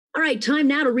All right, time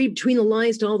now to read between the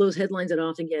lines to all those headlines that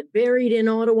often get buried in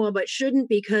Ottawa, but shouldn't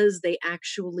because they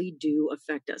actually do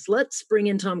affect us. Let's bring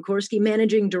in Tom Korski,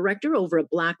 Managing Director over at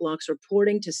Blacklock's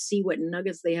Reporting, to see what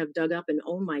nuggets they have dug up. And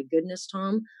oh my goodness,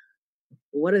 Tom,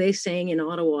 what are they saying in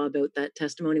Ottawa about that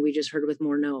testimony we just heard with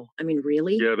Morneau? I mean,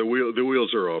 really? Yeah, the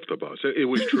wheels are off the bus. It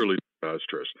was truly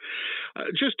disastrous.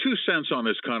 Just 2 cents on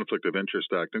this Conflict of Interest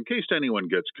Act, in case anyone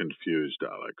gets confused,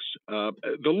 Alex.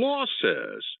 The law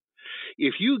says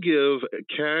if you give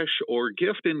cash or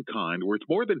gift in kind worth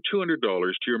more than $200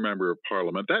 to your member of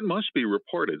parliament, that must be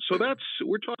reported. So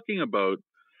we're talking about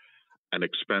an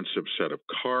expensive set of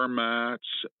car mats,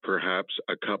 perhaps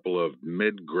a couple of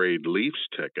mid-grade Leafs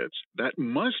tickets. That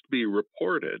must be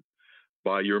reported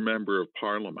by your member of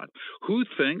parliament. Who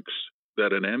thinks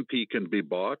that an MP can be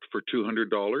bought for $200?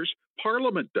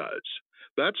 Parliament does.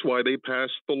 That's why they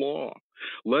passed the law,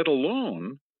 let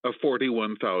alone a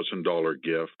 $41,000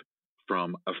 gift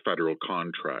from a federal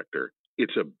contractor.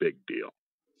 It's a big deal.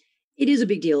 It is a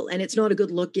big deal, and it's not a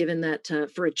good look given that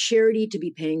for a charity to be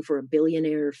paying for a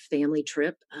billionaire family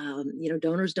trip,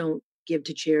 donors don't give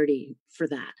to charity for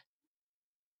that.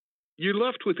 You're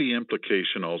left with the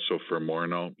implication also for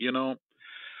Morneau.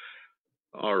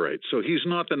 All right, so he's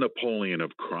not the Napoleon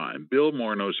of crime. Bill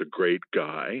Morneau's a great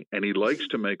guy, and he likes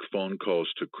to make phone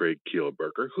calls to Craig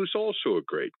Kielburger, who's also a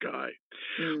great guy.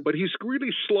 But he's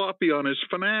really sloppy on his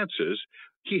finances.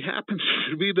 He happens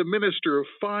to be the Minister of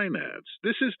Finance.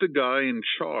 This is the guy in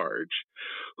charge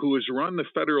who has run the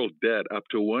federal debt up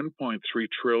to $1.3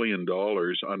 trillion,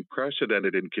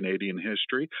 unprecedented in Canadian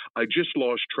history. I just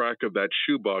lost track of that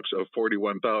shoebox of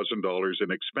 $41,000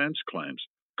 in expense claims.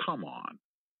 Come on.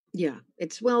 Yeah,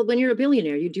 when you're a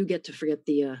billionaire, you do get to forget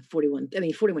the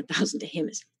 41,000 to him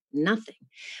is nothing.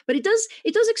 But it does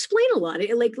explain a lot.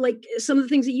 Like some of the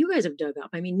things that you guys have dug up.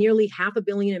 I mean, nearly $500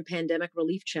 million in pandemic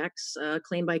relief checks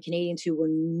claimed by Canadians who were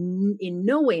in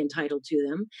no way entitled to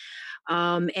them.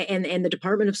 And the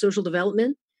Department of Social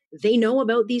Development, they know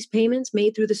about these payments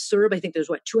made through the CERB. I think there's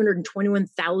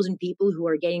 221,000 people who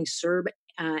are getting CERB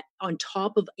on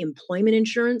top of employment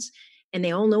insurance, and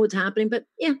they all know what's happening. But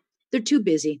yeah, they're too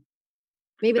busy.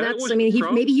 Maybe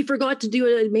maybe he forgot to do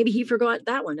it. Maybe he forgot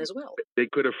that one as well. They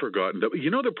could have forgotten.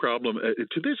 The problem,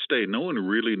 to this day, no one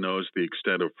really knows the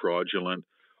extent of fraudulent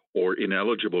or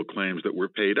ineligible claims that were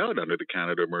paid out under the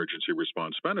Canada Emergency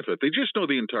Response Benefit. They just know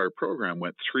the entire program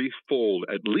went threefold,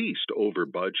 at least, over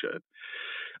budget,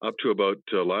 up to about,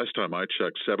 last time I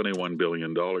checked, $71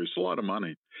 billion. It's a lot of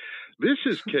money. This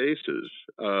is cases,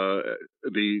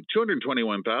 the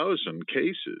 221,000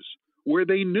 cases, where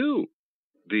they knew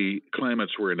the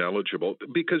claimants were ineligible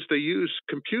because they used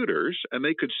computers and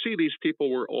they could see these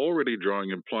people were already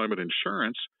drawing employment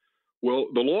insurance. Well,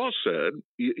 the law said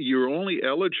you're only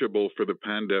eligible for the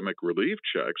pandemic relief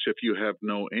checks if you have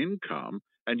no income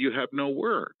and you have no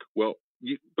work. Well,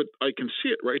 but I can see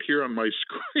it right here on my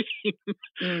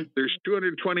screen. There's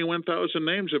 221,000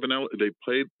 names of they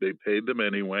paid them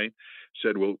anyway.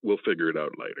 Said we'll figure it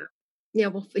out later.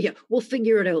 We'll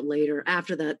figure it out later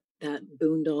after that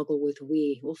boondoggle with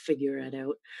we'll figure it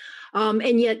out.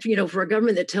 And yet, for a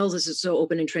government that tells us it's so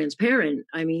open and transparent,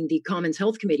 I mean, the Commons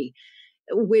Health Committee,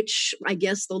 which I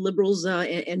guess the Liberals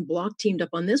and Bloc teamed up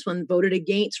on this one, voted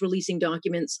against releasing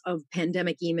documents of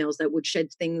pandemic emails that would shed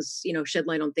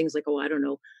light on things like,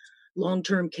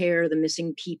 long-term care, the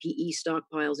missing PPE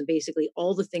stockpiles, and basically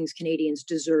all the things Canadians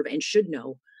deserve and should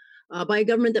know. By a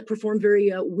government that performed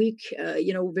very weak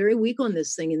on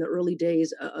this thing in the early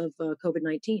days of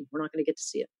COVID-19. We're not going to get to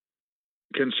see it.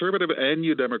 Conservative and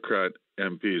New Democrat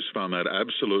MPs found that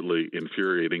absolutely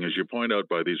infuriating. As you point out,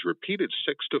 by these repeated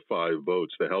 6-5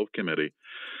 votes, the Health Committee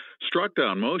struck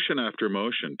down motion after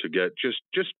motion to get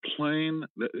just plain,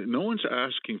 no one's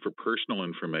asking for personal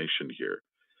information here.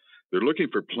 They're looking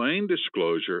for plain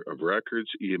disclosure of records,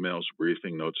 emails,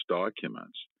 briefing notes,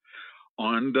 documents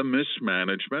on the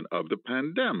mismanagement of the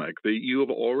pandemic. You have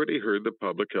already heard the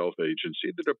Public Health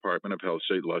Agency, the Department of Health,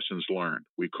 say lessons learned.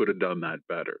 We could have done that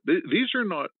better. These are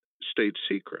not state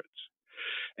secrets.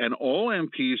 And all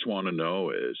MPs want to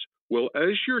know is, well,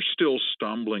 as you're still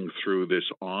stumbling through this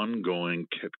ongoing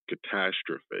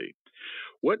catastrophe,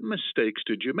 what mistakes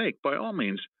did you make? By all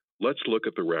means, let's look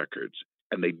at the records.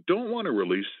 And they don't want to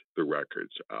release the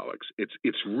records, Alex. It's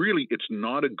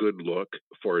not a good look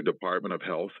for a Department of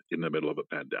Health in the middle of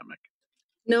a pandemic.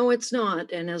 No, it's not.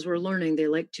 And as we're learning, they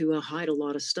like to hide a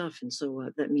lot of stuff. And so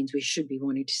that means we should be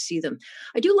wanting to see them.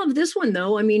 I do love this one,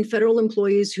 though. I mean, federal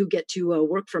employees who get to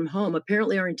work from home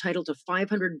apparently are entitled to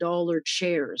 $500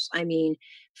 chairs. I mean,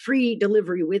 free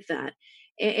delivery with that.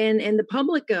 And the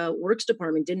public works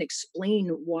department didn't explain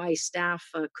why staff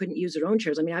couldn't use their own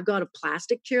chairs. I mean, I've got a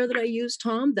plastic chair that I use,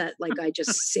 Tom, that like I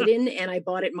just sit in, and I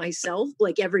bought it myself,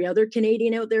 like every other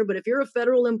Canadian out there. But if you're a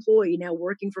federal employee now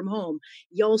working from home,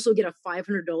 you also get a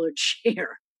 $500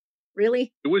 chair.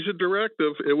 Really? It was a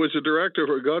directive. It was a directive.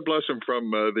 God bless him,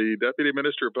 from the Deputy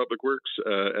Minister of Public Works,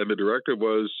 and the directive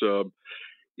was,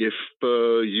 if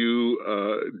you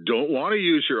don't want to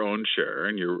use your own chair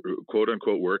and you're quote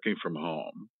unquote working from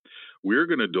home, we're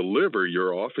going to deliver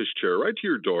your office chair right to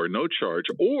your door, no charge.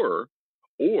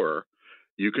 Or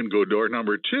you can go door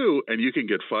number 2 and you can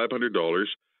get $500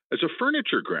 as a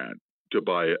furniture grant to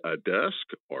buy a desk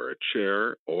or a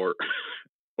chair or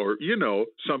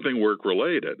something work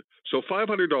related. So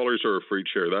 $500 or a free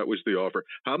chair, that was the offer.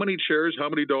 How many chairs, how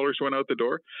many dollars went out the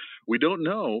door? We don't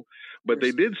know, but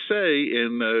they did say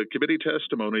in committee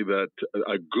testimony that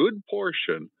a good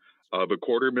portion of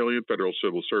 250,000 federal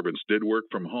civil servants did work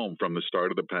from home from the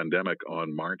start of the pandemic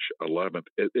on March 11th.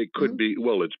 It could be,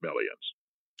 well, it's millions.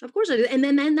 Of course I do. And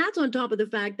then that's on top of the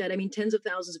fact that, I mean, tens of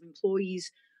thousands of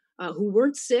employees who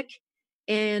weren't sick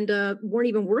and weren't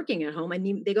even working at home. I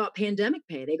mean, they got pandemic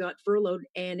pay, they got furloughed,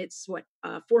 and it's what,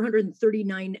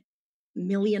 $439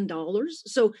 million.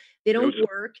 So they don't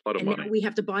work, and now we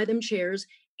have to buy them chairs,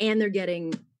 and they're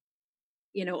getting,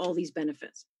 all these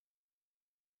benefits.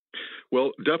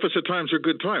 Well, deficit times are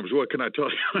good times. What can I tell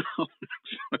you?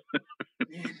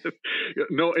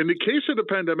 No, in the case of the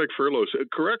pandemic furloughs,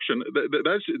 correction,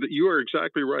 you are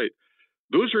exactly right.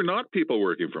 Those are not people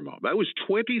working from home. That was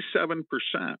 27%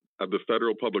 of the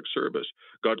federal public service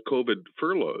got COVID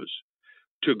furloughs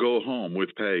to go home with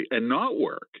pay and not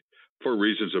work for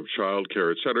reasons of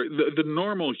childcare, et cetera. The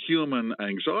normal human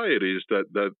anxieties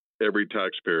that every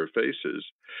taxpayer faces.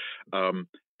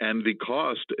 And the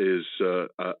cost is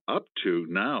up to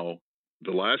now,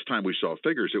 the last time we saw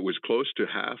figures, it was close to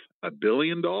 $500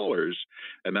 million,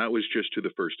 and that was just to the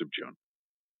 1st of June.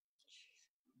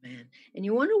 Man, and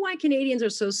you wonder why Canadians are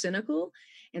so cynical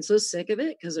and so sick of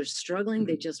it, because they're struggling.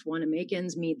 They just want to make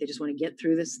ends meet. They just want to get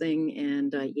through this thing,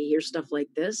 and you hear stuff like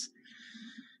this.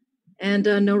 And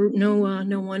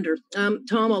no wonder. Tom,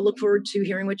 I'll look forward to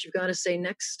hearing what you've got to say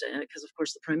next, because, of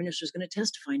course, the Prime Minister is going to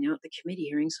testify now at the committee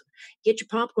hearing. So get your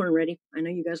popcorn ready. I know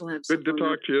you guys will have some. Good to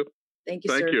talk to you. Thank you,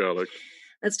 sir. Thank you, Alex.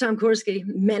 That's Tom Korski,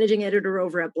 managing editor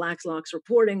over at Blacklock's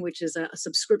Reporting, which is a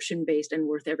subscription-based and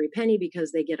worth every penny,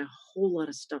 because they get a whole lot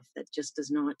of stuff that just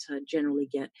does not generally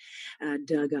get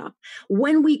dug up.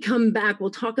 When we come back,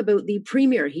 we'll talk about the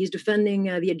Premier. He's defending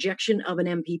the ejection of an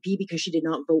MPP because she did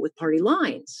not vote with party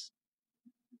lines.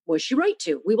 Was she right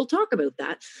to? We will talk about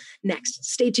that next.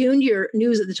 Stay tuned. Your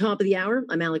news at the top of the hour.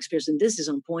 I'm Alex Pearson. This is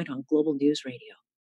On Point on Global News Radio.